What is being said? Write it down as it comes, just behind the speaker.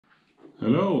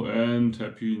Hello and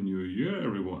Happy New Year,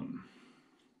 everyone.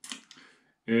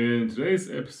 In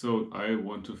today's episode, I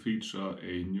want to feature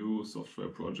a new software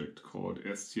project called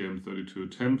Stm32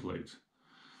 Template.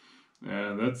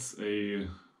 And that's a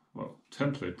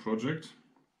template project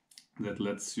that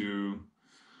lets you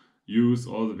use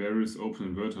all the various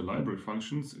openinverter library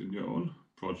functions in your own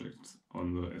projects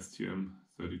on the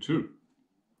Stm32.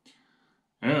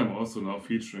 And I'm also now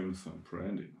featuring some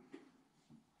branding.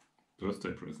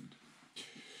 Birthday present.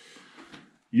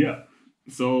 Yeah,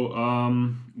 so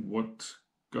what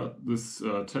got this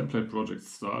template project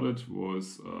started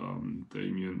was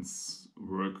Damien's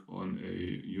work on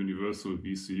a universal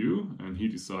VCU, and he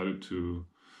decided to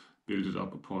build it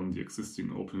up upon the existing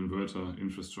openinverter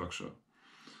infrastructure,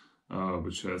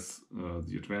 which has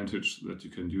the advantage that you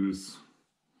can use,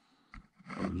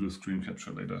 I will do screen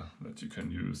capture later, that you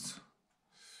can use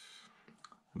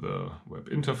the web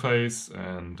interface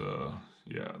and the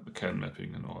CAN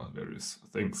mapping and all various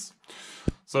things.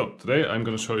 So today I'm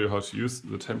going to show you how to use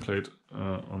the template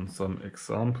on some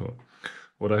example.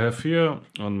 What I have here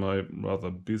on my rather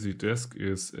busy desk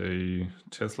is a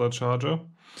Tesla charger,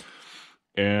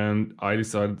 and I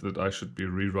decided that I should be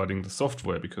rewriting the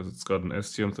software because it's got an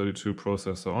Stm32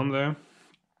 processor on there,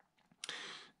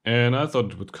 and I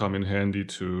thought it would come in handy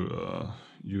to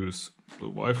use the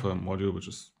Wi-Fi module, which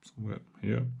is somewhere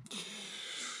here,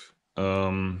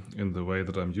 in the way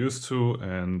that I'm used to,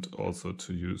 and also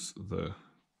to use the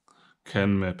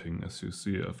CAN mapping. As you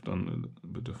see, I've done a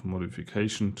bit of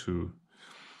modification to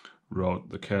route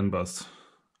the CAN bus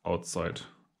outside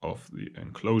of the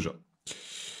enclosure.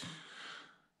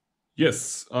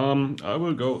 Yes, I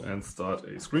will go and start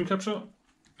a screen capture,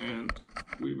 and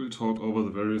we will talk over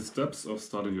the various steps of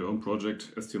starting your own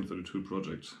project, Stm32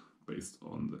 project, based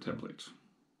on the template.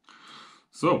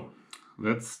 So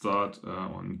let's start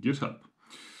on GitHub,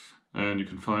 and you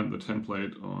can find the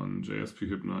template on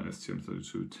JSP-Hypna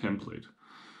Stm32 Template.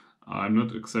 I'm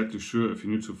not exactly sure if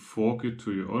you need to fork it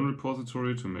to your own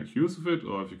repository to make use of it,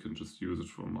 or if you can just use it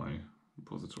from my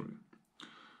repository.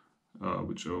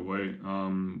 Whichever way,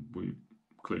 we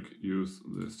click use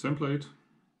this template,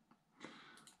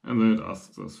 and then it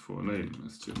asks us for a name,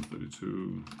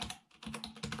 Stm32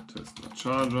 Tesla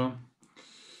charger.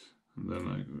 And then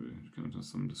you can enter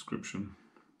some description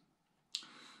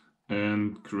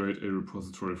and create a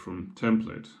repository from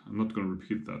template. I'm not going to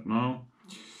repeat that now,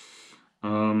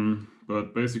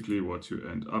 but basically what you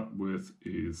end up with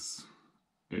is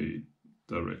a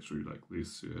directory like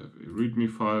this. You have a readme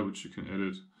file which you can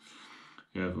edit,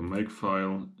 you have a make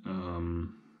file,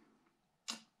 and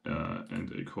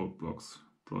a codeblocks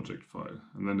project file,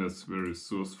 and then there's various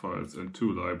source files and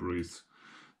two libraries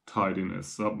tied in as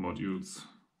submodules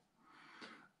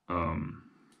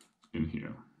in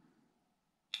here.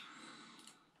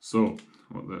 So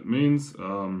what that means,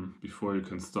 before you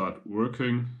can start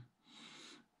working,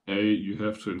 you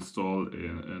have to install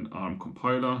an ARM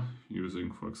compiler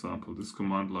using, for example, this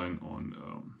command line on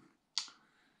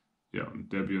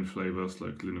Debian flavors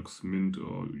like Linux Mint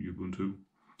or Ubuntu.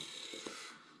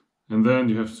 And then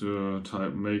you have to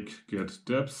type make get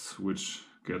deps, which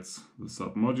gets the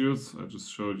submodules I just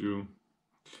showed you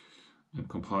and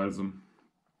compiles them.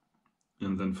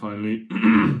 And then finally,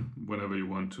 whenever you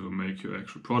want to make your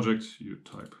actual project, you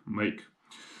type make.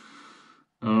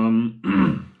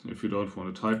 If you don't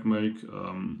want to type make,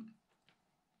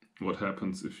 what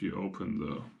happens if you open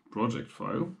the project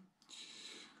file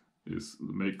is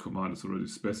the make command is already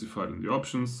specified in the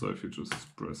options. So if you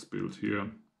just press build here,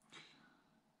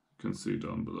 you can see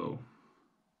down below,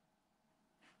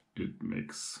 it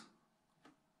makes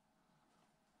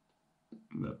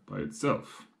that by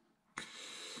itself.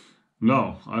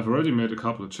 Now, I've already made a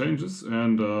couple of changes,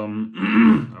 and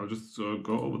I'll just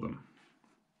go over them.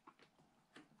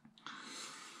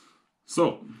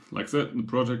 So, like I said, the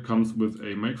project comes with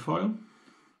a makefile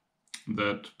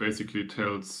that basically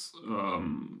tells,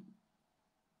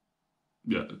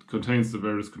 it contains the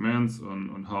various commands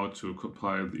on how to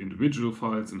compile the individual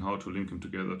files and how to link them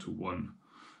together to one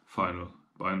final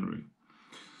binary.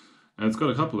 And it's got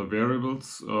a couple of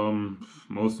variables.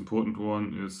 Most important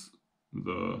one is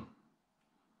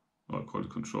I'll call it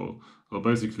control. So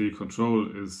basically, control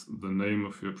is the name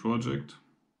of your project.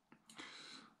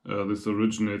 This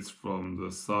originates from the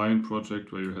sign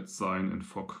project where you had sign and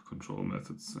fork control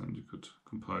methods, and you could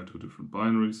compile two different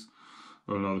binaries.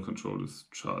 Well, now the control is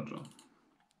charger.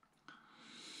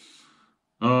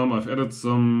 I've added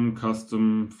some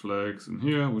custom flags in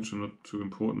here, which are not too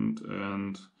important,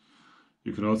 and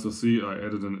you can also see I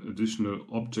added an additional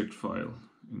object file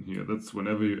in here. That's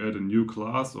whenever you add a new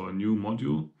class or a new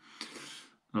module,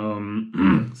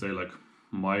 say like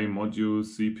my module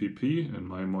CPP and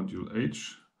my module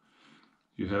H,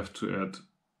 you have to add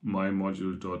my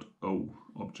module.o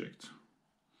object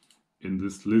in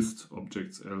this list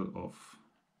objects L of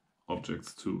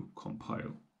objects to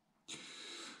compile.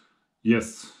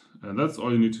 Yes, and that's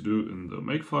all you need to do in the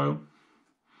makefile.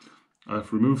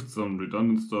 I've removed some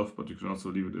redundant stuff, but you can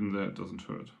also leave it in there, it doesn't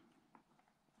hurt.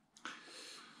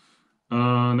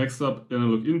 Next up,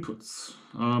 analog inputs.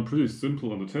 Pretty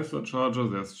simple on the Tesla charger,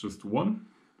 there's just one,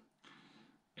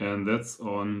 and that's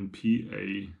on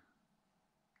PA0,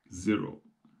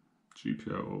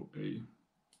 GPIO-A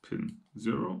pin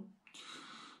 0.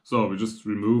 So we just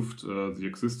removed the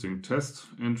existing test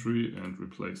entry and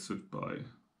replaced it by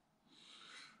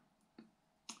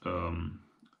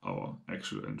our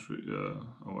actual entry,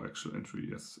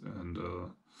 yes, and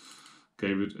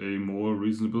gave it a more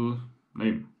reasonable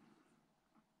name.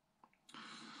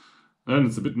 And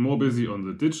it's a bit more busy on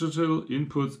the digital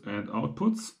inputs and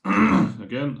outputs.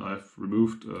 Again, I've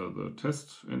removed the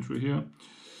test entry here.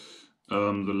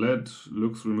 The LED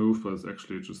looks removed, but it's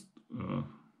actually just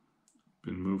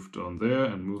been moved down there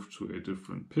and moved to a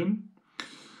different pin.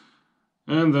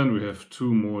 And then we have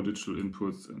two more digital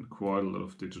inputs and quite a lot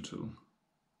of digital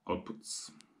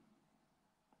outputs.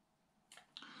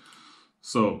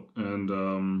 So, and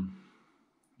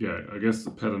yeah, I guess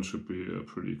the pattern should be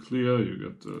pretty clear. You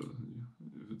get,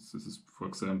 this is for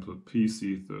example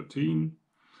PC13,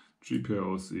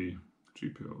 GPIO-C,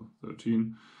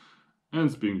 GPIO13, and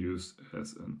it's being used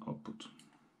as an output.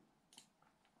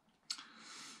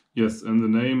 Yes, and the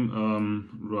name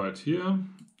right here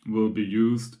will be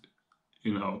used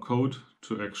in our code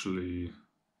to actually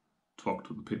talk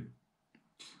to the pin.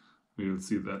 We'll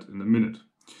see that in a minute.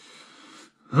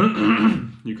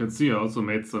 You can see I also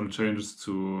made some changes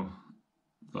to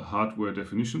the hardware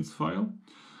definitions file,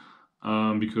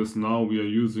 because now we are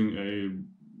using a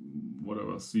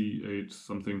whatever C8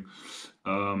 something,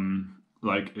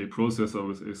 like a processor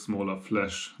with a smaller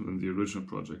flash than the original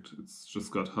project. It's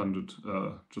just got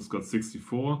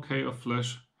 64K of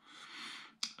flash,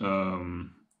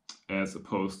 as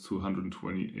opposed to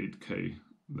 128K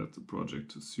that the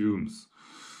project assumes.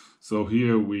 So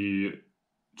here we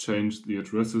changed the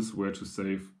addresses where to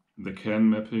save the CAN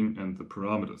mapping and the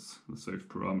parameters, the saved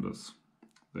parameters.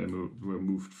 They were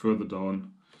moved further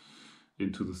down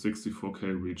into the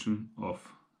 64K region of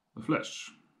the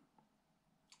flash.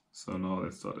 So now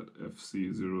they start at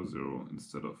FC00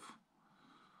 instead of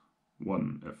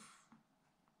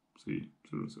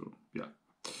 1FC00, yeah.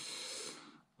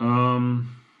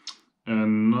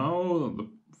 And now the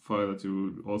file that you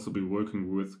will also be working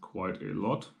with quite a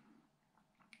lot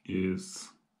is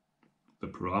the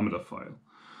parameter file.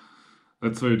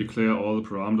 That's where you declare all the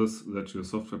parameters that your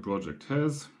software project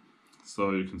has.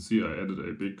 So you can see I added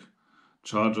a big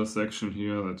charger section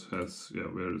here that has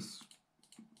various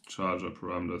charger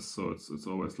parameters. So it's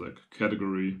always like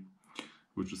category,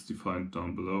 which is defined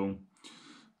down below.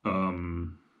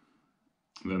 Then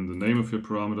the name of your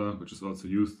parameter, which is also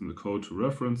used in the code to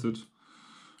reference it.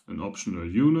 An optional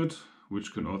unit,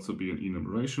 which can also be an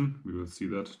enumeration. We will see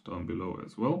that down below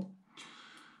as well.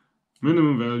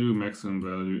 Minimum value, maximum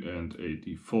value, and a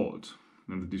default.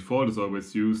 And the default is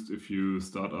always used if you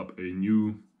start up a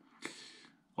new,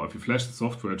 or if you flash the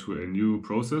software to a new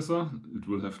processor, it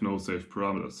will have no saved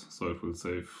parameters. So it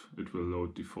will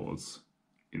load defaults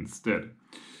instead.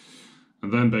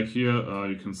 And then back here,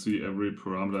 you can see every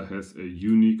parameter has a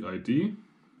unique ID,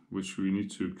 which we need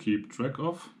to keep track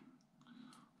of.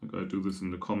 Like I do this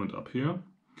in the comment up here,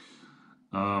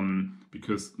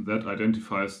 because that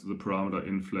identifies the parameter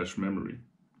in flash memory.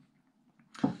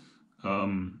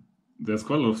 There's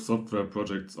quite a lot of software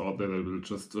projects out there that will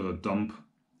just dump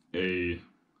an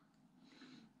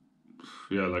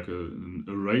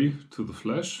array to the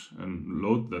flash and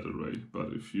load that array.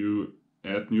 But if you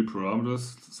add new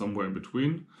parameters somewhere in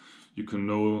between, you can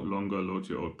no longer load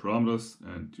your old parameters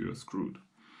and you're screwed.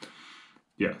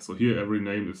 Yeah, so here every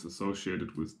name is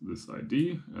associated with this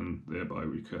ID, and thereby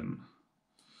we can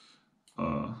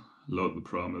load the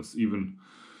parameters, even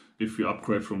if we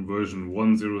upgrade from version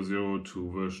 1.0.0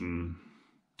 to version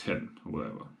 10 or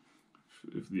whatever.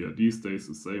 If the ID stays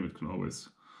the same, it can always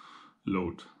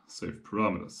load saved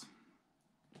parameters.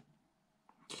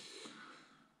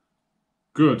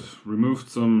 Good, removed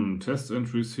some test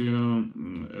entries here,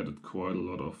 added quite a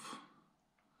lot of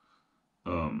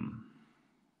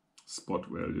spot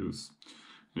values.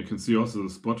 You can see also the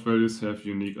spot values have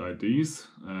unique IDs,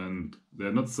 and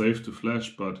they're not saved to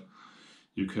flash, but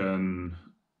you can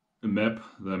map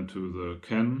them to the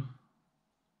CAN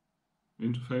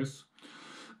interface.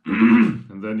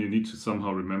 And then you need to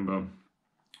somehow remember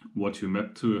what you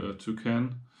map to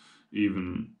CAN.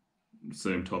 even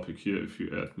same topic here if you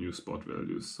add new spot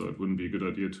values. So it wouldn't be a good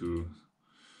idea to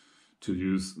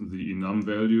use the enum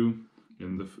value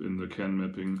in the CAN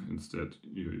mapping. Instead,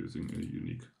 you're using a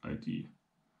unique ID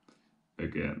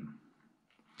again.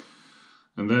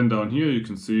 And then down here you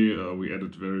can see we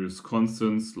added various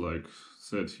constants, like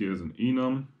said here's an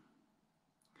enum,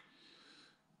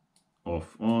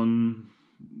 off, on,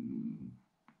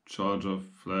 charger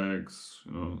flags,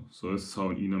 so this is how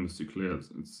an enum is declared.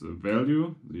 It's a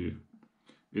value, the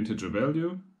integer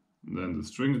value, then the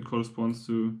string it corresponds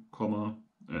to, comma,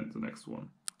 and the next one.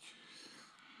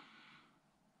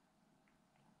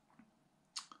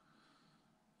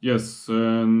 Yes,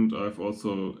 and I've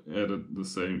also added the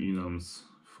same enums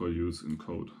for use in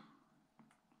code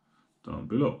down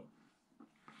below.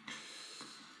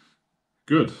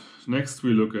 Good. Next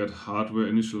we look at hardware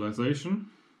initialization.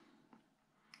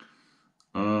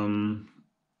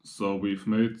 So we've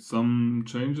made some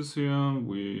changes here.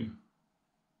 We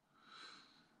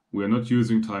are not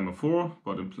using timer 4,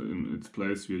 but in its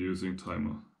place we are using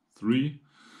timer 3.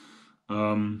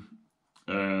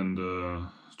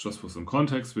 Just for some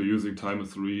context, we're using timer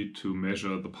 3 to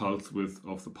measure the pulse width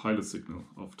of the pilot signal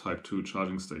of type 2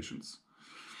 charging stations.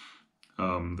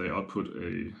 They output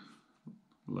a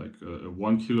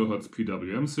 1 kHz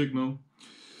PWM signal,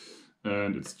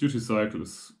 and its duty cycle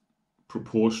is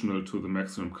proportional to the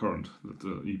maximum current that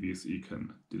the EVSE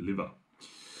can deliver.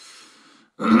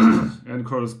 And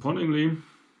correspondingly,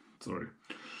 sorry,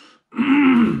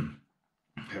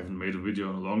 haven't made a video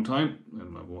in a long time, and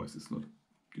my voice is not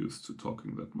used to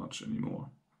talking that much anymore.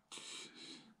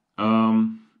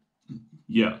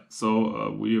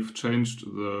 So we have changed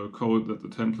the code that the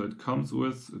template comes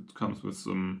with. It comes with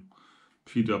some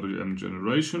PWM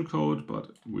generation code,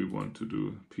 but we want to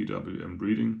do PWM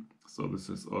reading. So this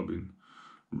has all been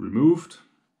removed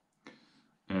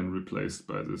and replaced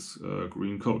by this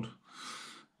green code.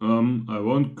 I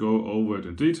won't go over it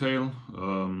in detail.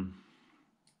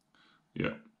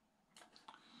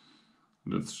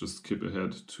 Let's just skip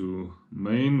ahead to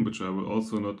main, which I will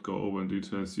also not go over in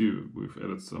detail. See, we've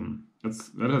added some,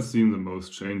 that has seen the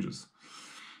most changes.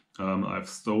 I've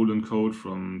stolen code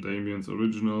from Damien's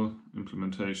original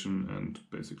implementation and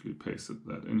basically pasted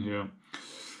that in here.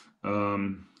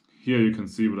 Here you can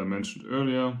see what I mentioned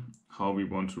earlier, how we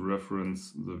want to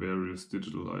reference the various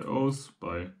digital IOs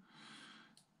by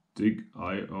dig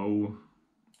IO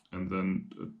and then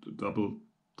a double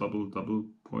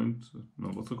point, no,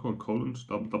 what's it called, colon,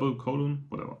 double colon,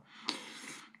 whatever.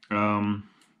 And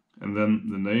then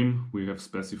the name we have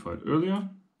specified earlier,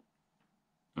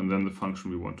 and then the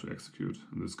function we want to execute.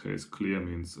 In this case, clear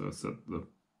means set the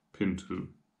pin to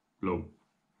low,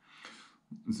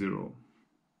 0.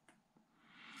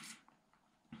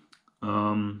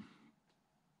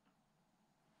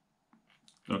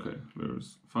 Okay,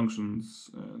 there's functions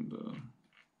and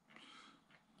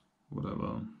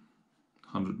whatever.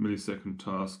 100 millisecond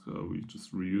task, we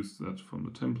just reused that from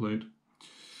the template.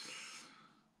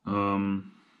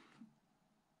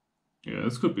 Yeah,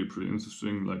 this could be pretty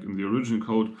interesting. Like in the original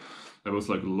code, there was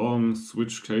like a long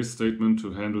switch case statement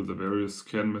to handle the various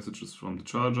CAN messages from the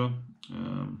charger.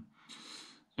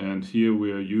 And here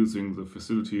we are using the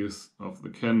facilities of the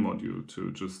CAN module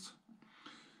to just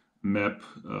map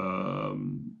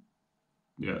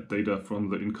data from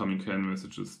the incoming CAN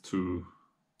messages to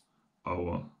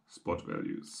our spot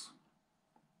values.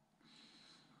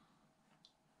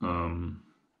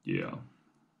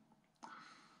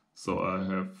 So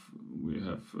we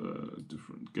have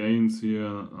different gains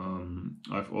here.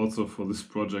 I've also for this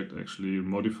project actually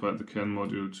modified the CAN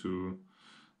module to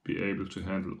be able to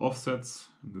handle offsets.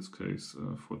 In this case,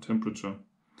 for temperature,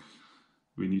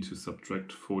 we need to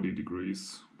subtract 40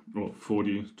 degrees or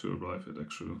 40 to arrive at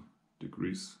actual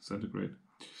degrees centigrade.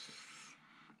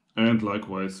 And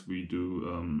likewise, we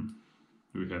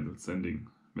handle sending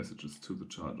messages to the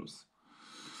chargers.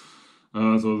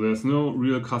 So there's no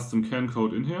real custom CAN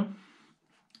code in here.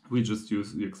 We just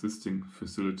use the existing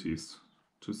facilities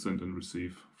to send and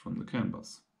receive from the CAN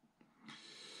bus.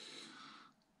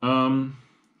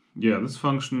 This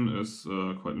function is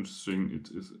quite interesting.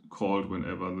 It is called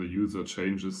whenever the user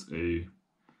changes a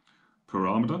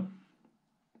parameter.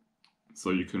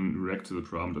 So you can react to the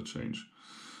parameter change.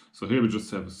 So here we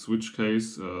just have a switch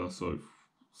case. So if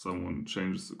someone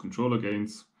changes the controller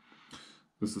gains,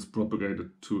 this is propagated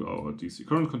to our DC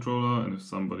current controller, and if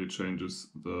somebody changes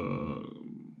the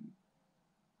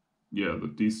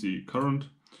DC current,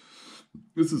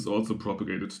 this is also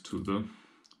propagated to the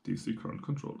DC current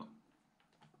controller.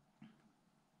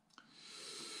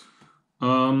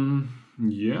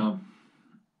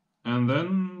 And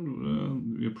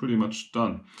then we're pretty much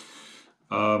done.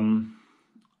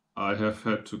 I have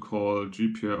had to call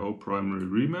GPIO primary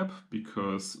remap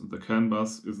because the CAN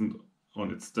bus isn't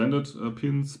on its standard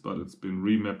pins, but it's been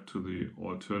remapped to the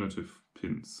alternative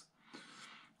pins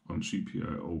on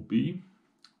GPIO-B.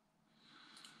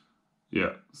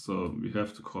 Yeah, so we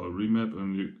have to call remap,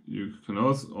 and you should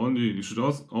also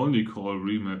only call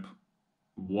remap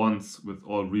once with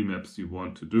all remaps you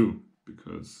want to do,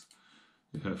 because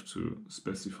you have to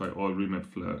specify all remap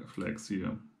flags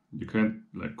here. You can't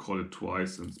like call it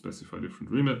twice and specify different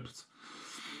remaps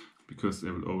because they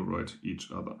will override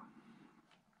each other.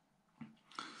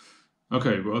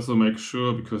 Okay, we also make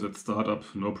sure, because at startup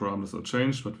no parameters are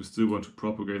changed, but we still want to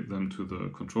propagate them to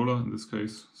the controller in this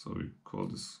case, so we call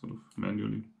this sort of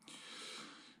manually.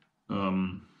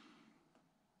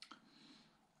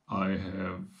 I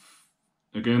have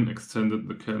again extended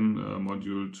the CAN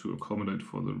module to accommodate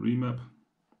for the remap.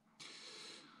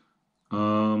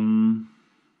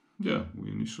 Yeah, we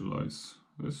initialize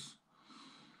this.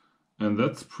 And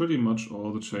that's pretty much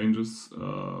all the changes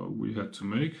we had to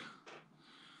make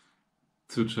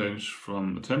to change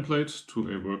from a template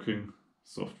to a working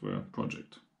software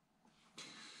project.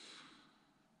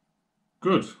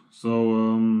 Good,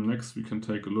 so next we can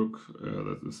take a look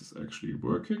that this is actually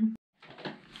working.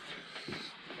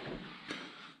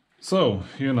 So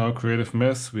here in our creative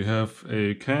mess we have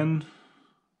a CAN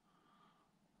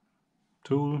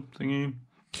tool thingy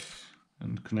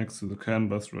and connects to the CAN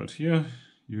bus right here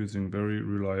using very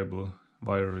reliable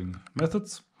wiring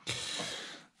methods.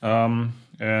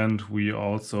 And we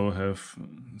also have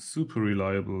super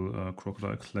reliable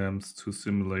crocodile clamps to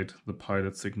simulate the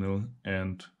pilot signal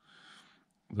and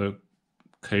the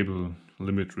cable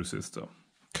limit resistor.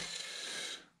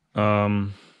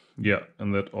 Yeah,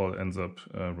 and that all ends up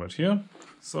right here.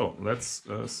 So let's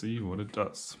see what it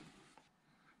does.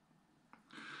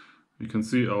 You can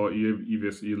see our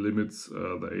EVSE limits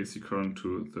the AC current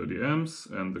to 30 amps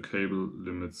and the cable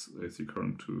limits AC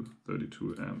current to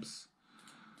 32 amps.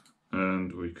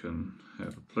 And we can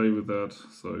have a play with that.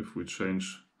 So if we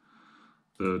change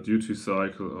the duty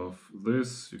cycle of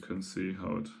this, you can see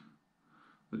how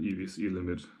the EVSE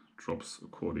limit drops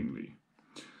accordingly.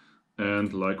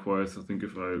 And likewise, I think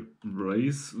if I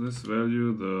raise this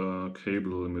value, the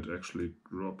cable limit actually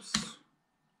drops, if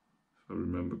I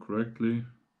remember correctly.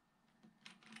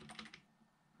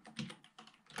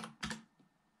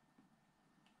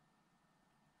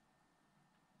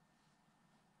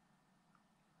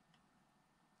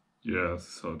 Yeah, this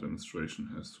is how demonstration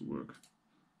has to work.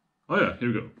 Oh yeah, here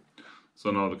we go. So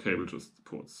now the cable just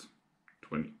supports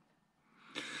 20.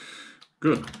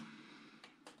 Good.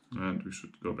 And we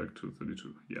should go back to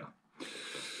 32, yeah.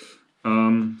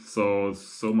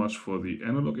 So much for the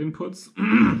analog inputs.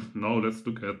 Now let's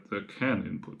look at the CAN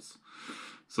inputs.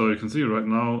 So you can see right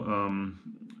now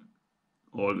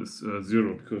all is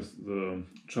 0 because the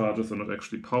chargers are not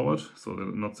actually powered, so they're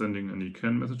not sending any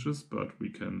CAN messages, but we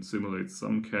can simulate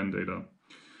some CAN data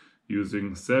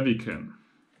using SavvyCAN.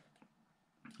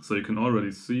 So you can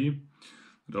already see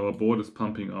that our board is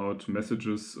pumping out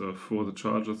messages for the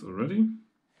chargers already.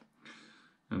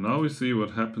 And now we see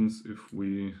what happens if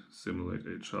we simulate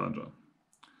a charger.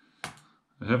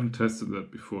 I haven't tested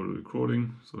that before the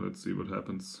recording, so let's see what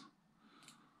happens.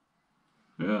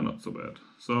 Yeah, not so bad.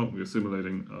 So we're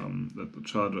simulating that the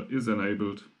charger is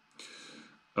enabled,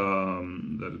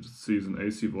 that it sees an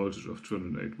AC voltage of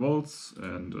 208 volts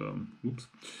and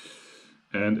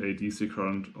a DC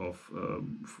current of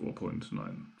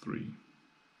 4.93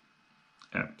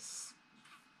 amps.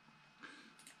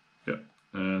 Yeah,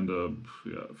 and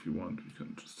yeah, if you want, you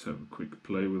can just have a quick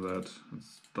play with that.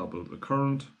 Let's double the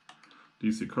current.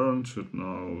 DC current should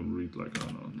now read like, I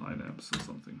don't know, 9 amps or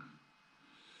something.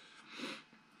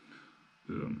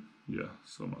 Yeah,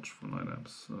 so much for 9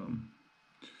 amps.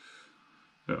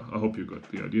 Yeah, I hope you got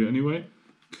the idea anyway.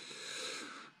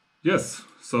 Yes,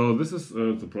 so this is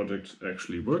the project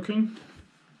actually working.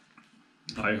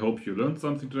 I hope you learned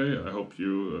something today. I hope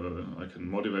I can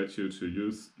motivate you to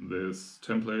use this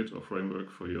template or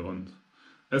framework for your own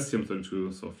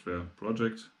STM32 software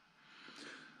project.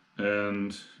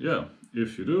 And yeah,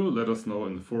 if you do, let us know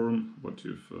in the forum what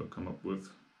you've come up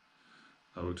with.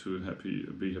 I would be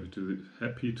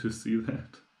happy to see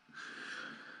that.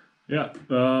 Yeah,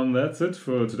 that's it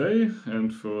for today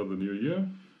and for the new year.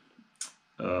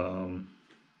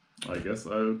 I guess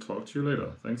I'll talk to you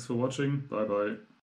later. Thanks for watching. Bye bye.